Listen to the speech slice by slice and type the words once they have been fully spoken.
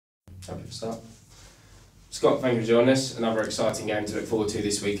happy to start. Scott, thank you for joining us. Another exciting game to look forward to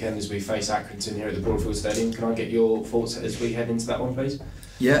this weekend as we face Accrington here at the Broadfield Stadium. Can I get your thoughts as we head into that one, please?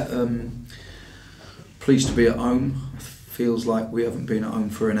 Yeah, pleased to be at home. Feels like we haven't been at home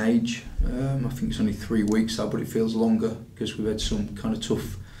for an age. I think it's only 3 weeks though, but it feels longer because we've had some kind of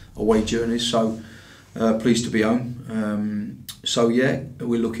tough away journeys. So pleased to be home. So yeah,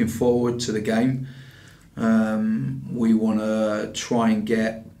 we're looking forward to the game. We want to try and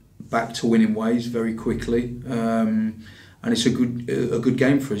get back to winning ways very quickly, and it's a good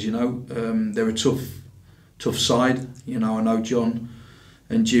game for us. You know, they're a tough side. You know, I know John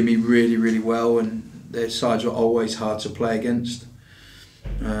and Jimmy really well, and their sides are always hard to play against.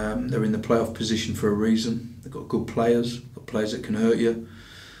 They're in the playoff position for a reason. They've got good players, that can hurt you.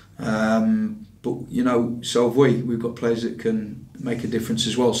 But you know, so have we. We've got players that can make a difference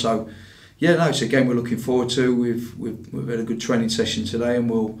as well. So yeah, no, it's a game we're looking forward to. We've had a good training session today, and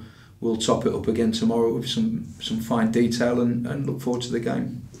we'll top it up again tomorrow with some fine detail and look forward to the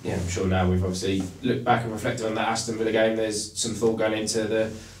game. Yeah, I'm sure now we've obviously looked back and reflected on that Aston Villa game. There's some thought going into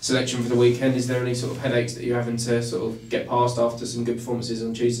the selection for the weekend. Is there any sort of headaches that you're having to sort of get past after some good performances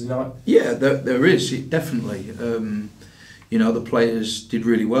on Tuesday night? Yeah, there is, definitely. You know, the players did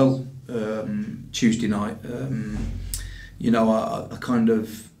really well Tuesday night. You know, I kind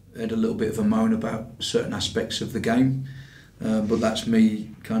of had a little bit of a moan about certain aspects of the game, but that's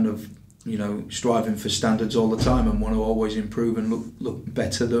me kind of, you know, striving for standards all the time and want to always improve and look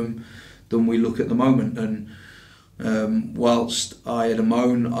better than we look at the moment. And whilst I had a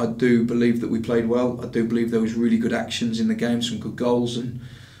moan, I do believe that we played well. I do believe there was really good actions in the game, some good goals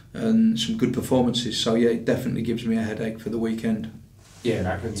and some good performances. So yeah, it definitely gives me a headache for the weekend. Yeah, and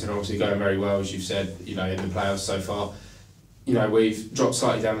Accrington obviously going very well, as you've said, you know, in the playoffs so far. You know, we've dropped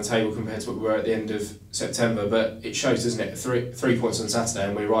slightly down the table compared to what we were at the end of September, but it shows, doesn't it, three points on Saturday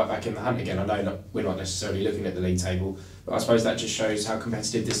and we're right back in the hunt again. I know we're not necessarily looking at the league table, but I suppose that just shows how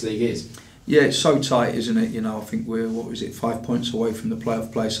competitive this league is. Yeah, it's so tight, isn't it? You know, I think we're, 5 points away from the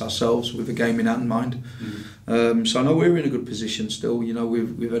playoff place ourselves with a game in hand, mind. So I know we're in a good position still. You know,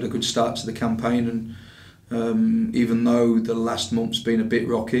 we've had a good start to the campaign, and even though the last month's been a bit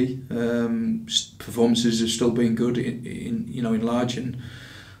rocky, performances have still been good in large, and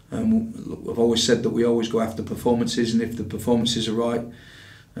I've always said that we always go after performances, and if the performances are right,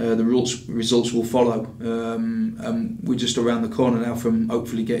 the results will follow. And we're just around the corner now from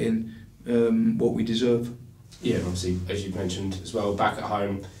hopefully getting what we deserve. Yeah, obviously, as you mentioned as well, back at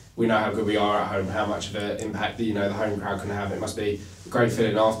home, we know how good we are at home, how much of an impact the home crowd can have. It must be a great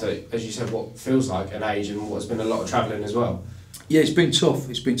feeling after, as you said, what feels like an age and what's been a lot of travelling as well. Yeah, it's been tough.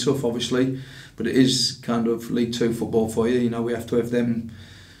 It's been tough, obviously, but it is kind of League Two football for you. You know, we have to have them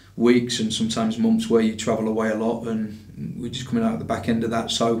weeks and sometimes months where you travel away a lot, and we're just coming out at the back end of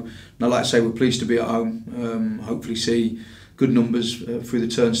that. So, now, like I say, we're pleased to be at home. Hopefully, see good numbers through the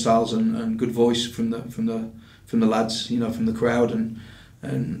turnstiles and good voice from the lads, you know, from the crowd, and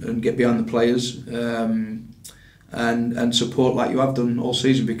get behind the players and support like you have done all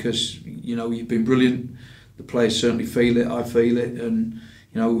season, because you know you've been brilliant. The players certainly feel it, I feel it, and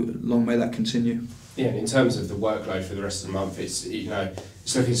you know, long may that continue. Yeah, and in terms of the workload for the rest of the month, it's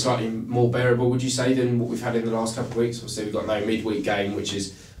it's looking slightly more bearable, would you say, than what we've had in the last couple of weeks? Obviously, we've got no midweek game, which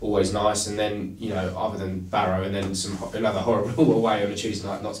is always nice, and then, you know, other than Barrow, and then another horrible away on a Tuesday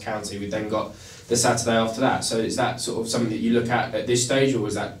night, Notts County, we've then got the Saturday after that. So is that sort of something that you look at this stage, or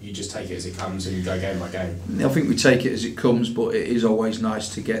is that you just take it as it comes and you go game by game? I think we take it as it comes, but it is always nice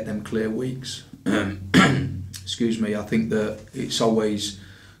to get them clear weeks. Excuse me, I think that it's always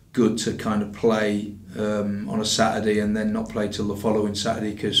good to kind of play on a Saturday and then not play till the following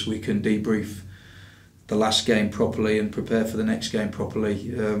Saturday, because we can debrief the last game properly and prepare for the next game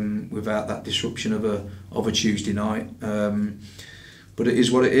properly without that disruption of a Tuesday night. But it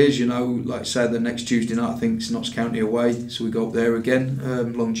is what it is, you know. Like I said, the next Tuesday night I think it's Notts County away, so we go up there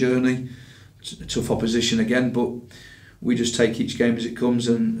again, long journey, tough opposition again, but we just take each game as it comes,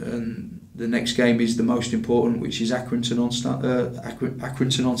 and the next game is the most important, which is Accrington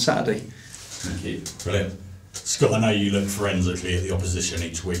on Saturday. Thank you. Brilliant. Scott, I know you look forensically at the opposition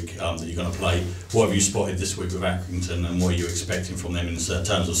each week that you're going to play. What have you spotted this week with Accrington, and what are you expecting from them in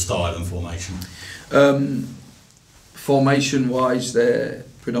terms of style and formation? Formation-wise, they're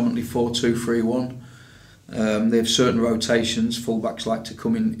predominantly 4-2-3-1. They have certain rotations. Fullbacks like to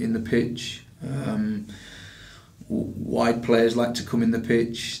come in the pitch. Wide players like to come in the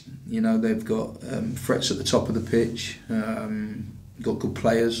pitch. You know, they've got threats at the top of the pitch. Got good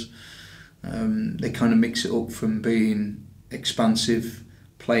players. They kind of mix it up from being expansive,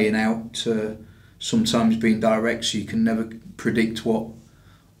 playing out, to sometimes being direct, so you can never predict what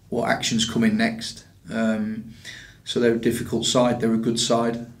what action's coming next. So they're a difficult side. They're a good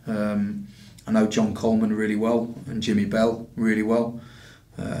side. I know John Coleman really well and Jimmy Bell really well.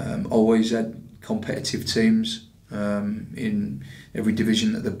 Always had competitive teams in every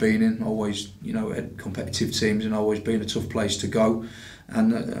division that they've been in. Always, had competitive teams and always been a tough place to go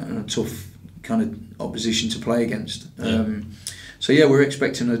and a tough kind of opposition to play against. So we're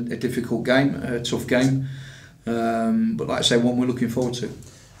expecting a difficult game, a tough game. But like I say, one we're looking forward to.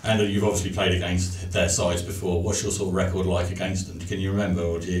 And you've obviously played against their sides before. What's your sort of record like against them? Can you remember,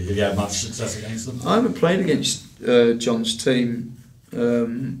 or have you had much success against them? I haven't played against John's team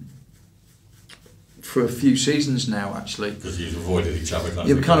for a few seasons now, actually. Because you've avoided each other.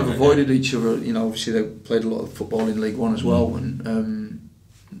 We kind of avoided each other. Obviously they played a lot of football in League One as well, and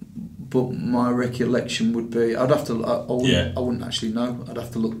but my recollection would be I wouldn't actually know. I'd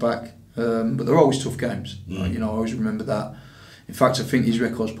have to look back. But they're always tough games. I always remember that. In fact, I think his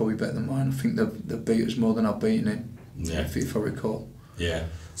record's probably better than mine. I think they've beat us more than I've beaten him, if I recall. Yeah.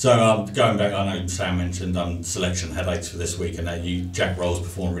 So going back, I know Sam mentioned selection headaches for this week, and Jack Rolls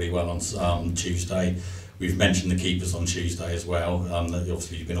performed really well on Tuesday. We've mentioned the keepers on Tuesday as well. That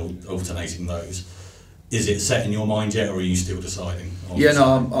obviously you've been alternating those. Is it set in your mind yet, or are you still deciding?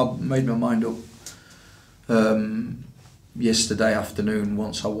 I've made my mind up. Yesterday afternoon,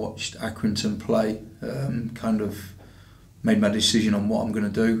 once I watched Accrington play, kind of made my decision on what I'm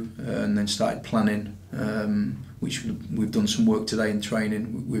going to do, and then started planning, which we've done some work today in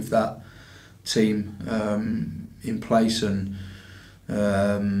training with that team in place, and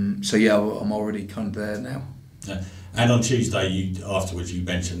I'm already kind of there now. Yeah. And on Tuesday, afterwards you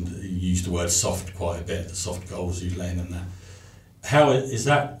mentioned you used the word soft quite a bit, soft goals you'd let in and that. How is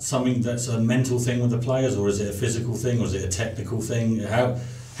that something that's a mental thing with the players, or is it a physical thing, or is it a technical thing?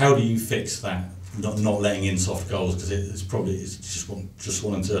 How do you fix that? Not letting in soft goals, because it's just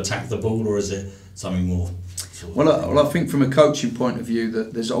wanting to attack the ball, or is it something more? Well, I think from a coaching point of view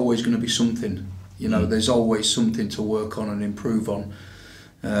that there's always going to be something. There's always something to work on and improve on.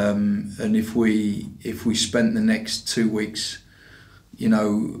 And if we spent the next 2 weeks,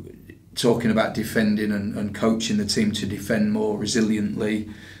 talking about defending and coaching the team to defend more resiliently,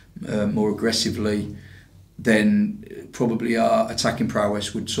 more aggressively, then probably our attacking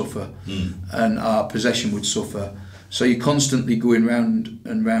prowess would suffer and our possession would suffer. So you're constantly going round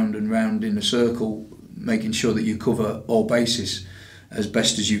and round and round in a circle, making sure that you cover all bases as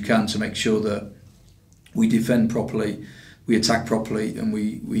best as you can to make sure that we defend properly, we attack properly, and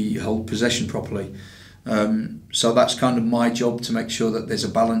we hold possession properly. So that's kind of my job, to make sure that there's a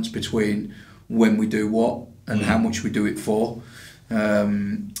balance between when we do what and how much we do it for.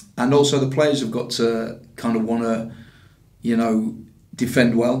 And also the players have got to kind of want to,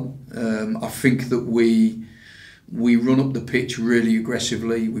 defend well. I think that we run up the pitch really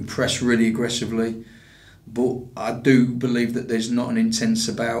aggressively, we press really aggressively, but I do believe that there's not an intense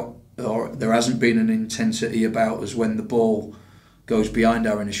about, or there hasn't been an intensity about us when the ball goes behind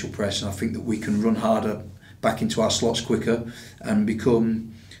our initial press, and I think that we can run harder back into our slots quicker and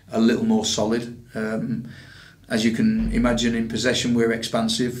become a little more solid. As you can imagine, in possession we're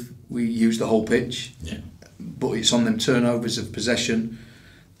expansive, we use the whole pitch, but it's on them turnovers of possession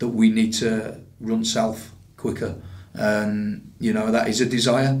that we need to run south quicker, and that is a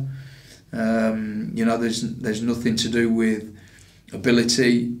desire. There's nothing to do with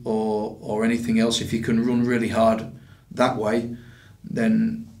ability or anything else. If you can run really hard that way,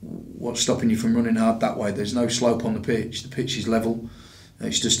 then what's stopping you from running hard that way? There's no slope on the pitch is level.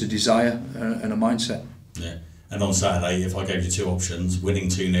 It's just a desire and a mindset. Yeah. And on Saturday, if I gave you two options, winning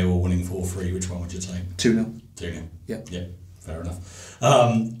 2-0 or winning 4-3, which one would you take? 2-0. 2-0. Yeah. Fair enough.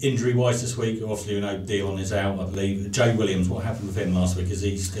 Injury wise this week, obviously Dion is out, I believe. Joe Williams, what happened with him last week? Is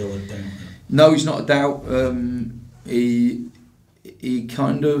he still a doubt? No, he's not a doubt. He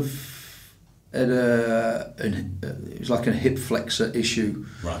kind of had it was like a hip flexor issue.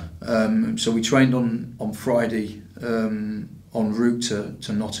 Right. So we trained on Friday en route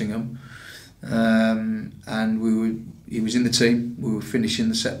to Nottingham, and he was in the team. We were finishing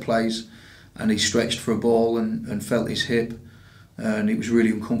the set plays, and he stretched for a ball and felt his hip, and it was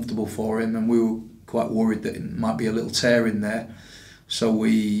really uncomfortable for him, and we were quite worried that it might be a little tear in there. So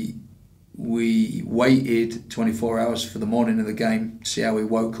we waited 24 hours for the morning of the game to see how he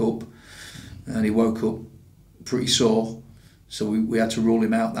woke up, and he woke up pretty sore, so we had to rule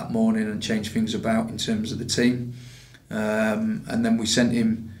him out that morning and change things about in terms of the team, and then we sent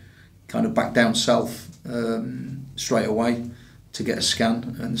him kind of back down south straight away to get a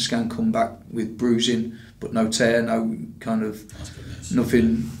scan, and the scan come back with bruising but no tear, no kind of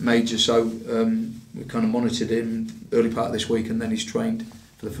nothing major. So we kind of monitored him early part of this week, and then he's trained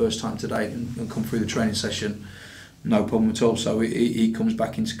for the first time today and come through the training session, no problem at all. So he comes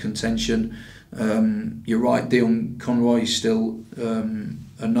back into contention. You're right, Dion Conroy is still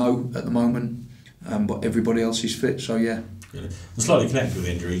a no at the moment, but everybody else is fit, so yeah. Good. And slightly connected with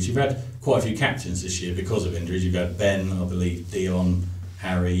injuries, you've had quite a few captains this year because of injuries. You've had Ben, I believe, Dion,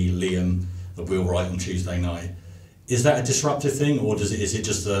 Harry, Liam, the wheelwright on Tuesday night. Is that a disruptive thing, or is it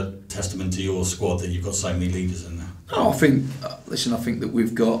just a testament to your squad that you've got so many leaders in there? No, I think that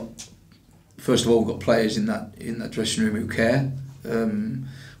we've got, first of all, we've got players in that dressing room who care.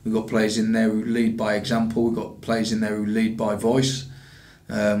 We've got players in there who lead by example. We've got players in there who lead by voice.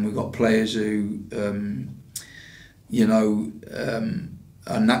 We've got players who,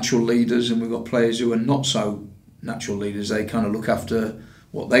 are natural leaders, and we've got players who are not so natural leaders. They kind of look after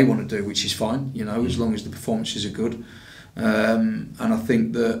what they want to do, which is fine, as long as the performances are good. And I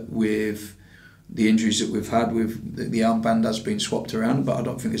think that with the injuries that we've had, the armband has been swapped around, but I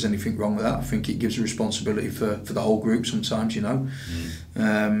don't think there's anything wrong with that. I think it gives a responsibility for the whole group sometimes,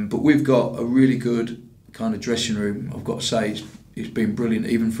 But we've got a really good kind of dressing room. I've got to say, it's been brilliant,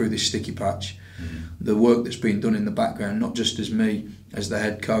 even through this sticky patch. The work that's been done in the background, not just as me, as the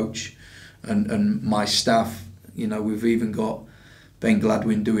head coach, and my staff. We've even got Ben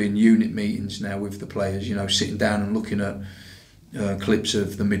Gladwin doing unit meetings now with the players, sitting down and looking at clips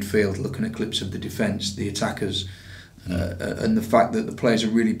of the midfield, looking at clips of the defence, the attackers, and the fact that the players are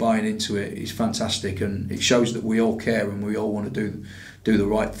really buying into it is fantastic, and it shows that we all care and we all want to do the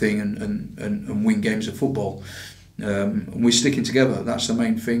right thing and win games of football. And we're sticking together. That's the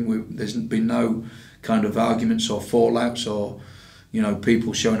main thing. There's been no kind of arguments or fallouts or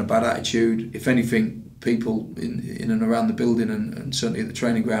people showing a bad attitude. If anything, people in and around the building and certainly at the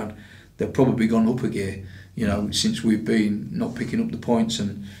training ground, they've probably gone up a gear, since we've been not picking up the points,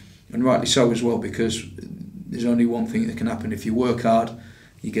 and rightly so as well, because there's only one thing that can happen. If you work hard,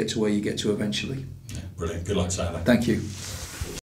 you get to where you get to eventually. Yeah, brilliant. Good luck Saturday. Thank you.